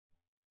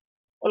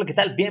Hola, ¿qué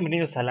tal?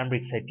 Bienvenidos a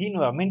Lambrix IT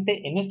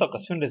nuevamente. En esta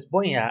ocasión les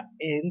voy a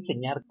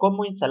enseñar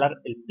cómo instalar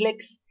el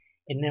Plex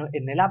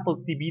en el Apple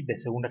TV de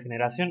segunda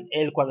generación,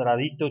 el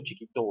cuadradito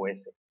chiquito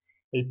OS.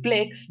 El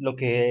Plex lo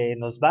que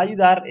nos va a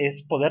ayudar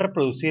es poder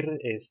reproducir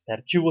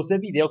archivos de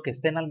video que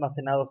estén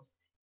almacenados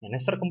en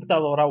nuestra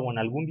computadora o en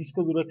algún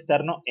disco duro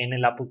externo en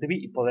el Apple TV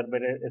y poder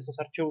ver esos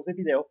archivos de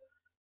video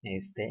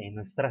en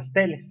nuestras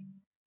teles.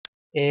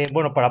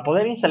 Bueno, para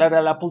poder instalar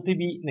el Apple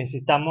TV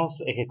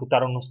necesitamos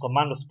ejecutar unos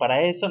comandos.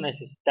 Para eso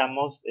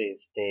necesitamos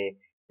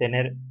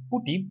tener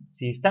PUTTY.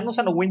 Si están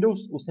usando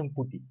Windows, usen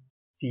PUTTY.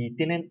 Si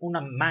tienen una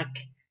Mac,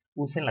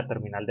 usen la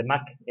terminal de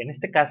Mac. En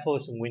este caso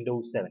es un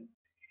Windows 7.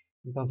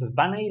 Entonces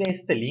van a ir a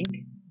este link.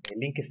 El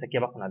link está aquí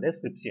abajo en la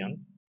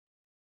descripción.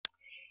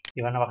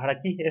 Y van a bajar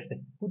aquí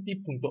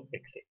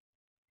putty.exe.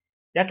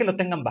 Ya que lo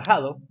tengan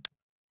bajado,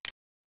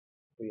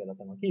 yo ya lo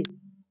tengo aquí.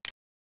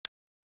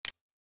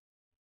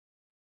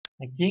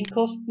 Aquí en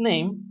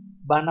hostname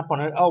van a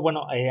poner,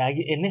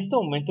 en este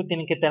momento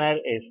tienen que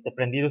tener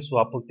prendido su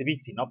Apple TV,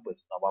 si no,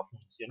 pues no va a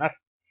funcionar.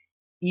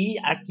 Y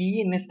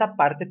aquí en esta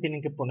parte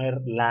tienen que poner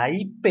la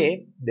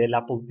IP del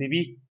Apple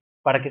TV.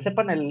 Para que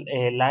sepan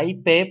la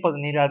IP,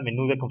 pueden ir al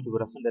menú de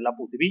configuración del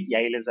Apple TV y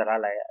ahí les dará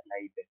la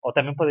IP. O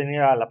también pueden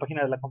ir a la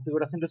página de la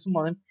configuración de su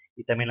modem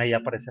y también ahí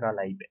aparecerá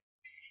la IP.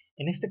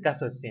 En este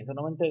caso es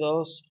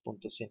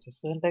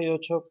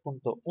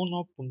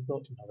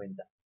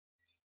 192.168.1.90.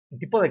 El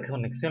tipo de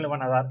conexión le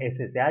van a dar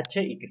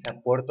SSH y que sea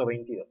puerto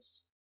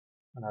 22.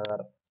 Van a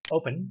dar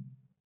Open.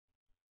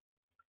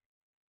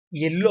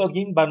 Y el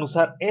login van a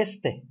usar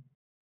este.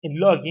 El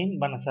login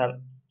van a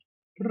usar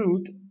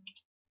root.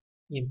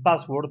 Y el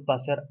password va a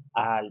ser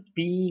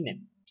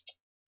alpine.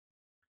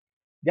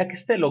 Ya que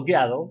esté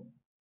logueado,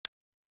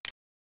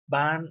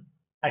 van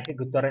a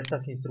ejecutar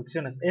estas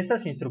instrucciones.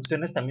 Estas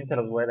instrucciones también se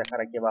las voy a dejar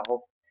aquí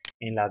abajo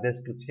en la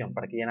descripción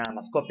para que ya nada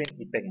más copien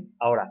y peguen.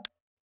 Ahora,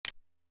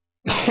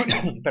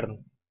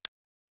 perdón.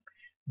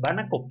 Van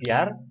a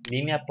copiar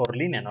línea por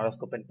línea, no las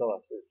copien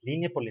todas, es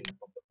línea por línea.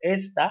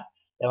 Esta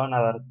le van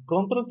a dar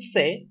control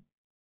C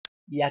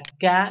y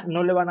acá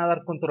no le van a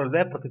dar control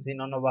V porque si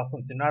no, no va a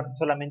funcionar,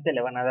 solamente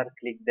le van a dar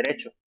clic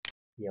derecho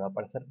y va a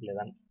aparecer, le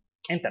dan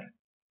enter.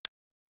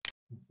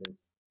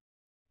 Entonces,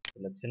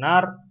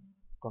 seleccionar,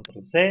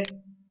 control C,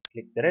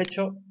 clic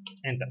derecho,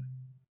 enter.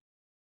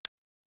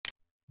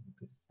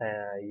 Entonces está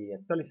ahí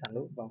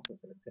actualizando, vamos a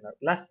seleccionar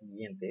la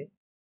siguiente.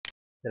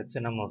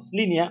 Seleccionamos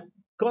línea,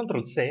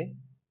 control C,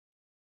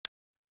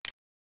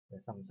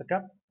 regresamos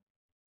acá,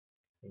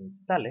 se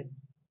instale.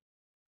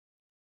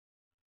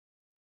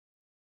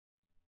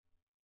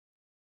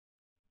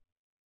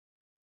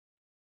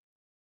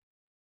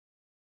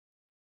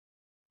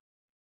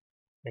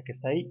 Ya que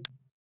está ahí,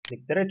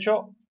 clic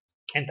derecho,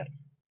 enter.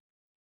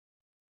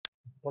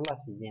 Por la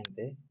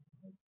siguiente,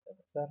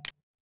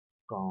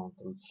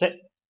 control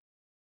C,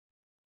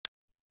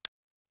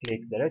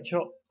 clic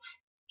derecho,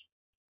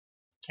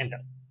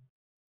 enter.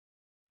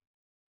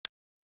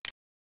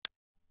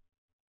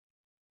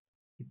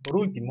 Y por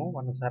último,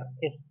 van a usar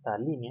esta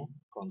línea,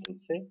 control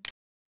C,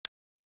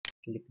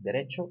 clic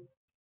derecho,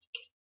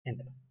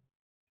 enter.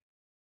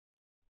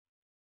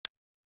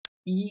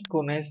 Y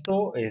con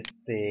esto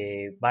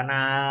van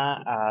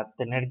a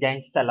tener ya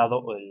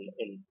instalado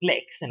el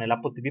Plex en el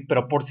Apple TV,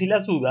 pero por si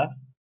las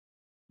dudas,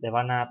 le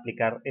van a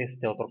aplicar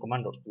este otro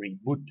comando,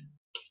 reboot.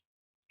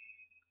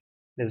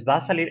 Les va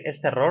a salir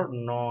este error,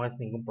 no es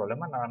ningún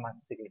problema, nada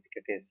más significa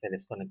que se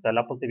desconectó el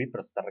Apple TV,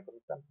 pero se está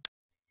reconectando.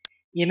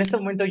 Y en este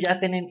momento ya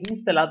tienen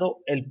instalado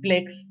el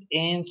Plex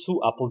en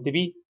su Apple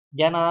TV.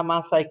 Ya nada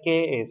más hay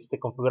que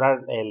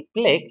configurar el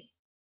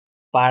Plex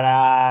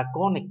para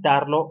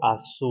conectarlo a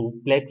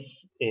su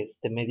Plex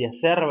Media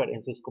Server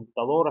en sus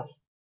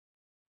computadoras.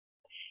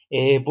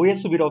 Voy a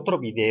subir otro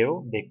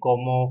video de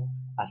cómo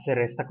hacer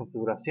esta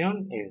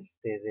configuración.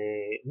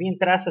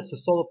 Mientras, esto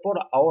es todo por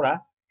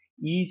ahora.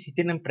 Y si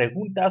tienen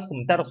preguntas,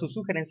 comentarios o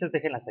sugerencias,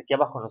 déjenlas aquí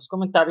abajo en los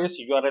comentarios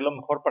y yo haré lo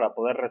mejor para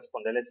poder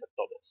responderles a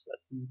todos.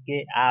 Así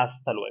que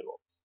hasta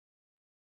luego.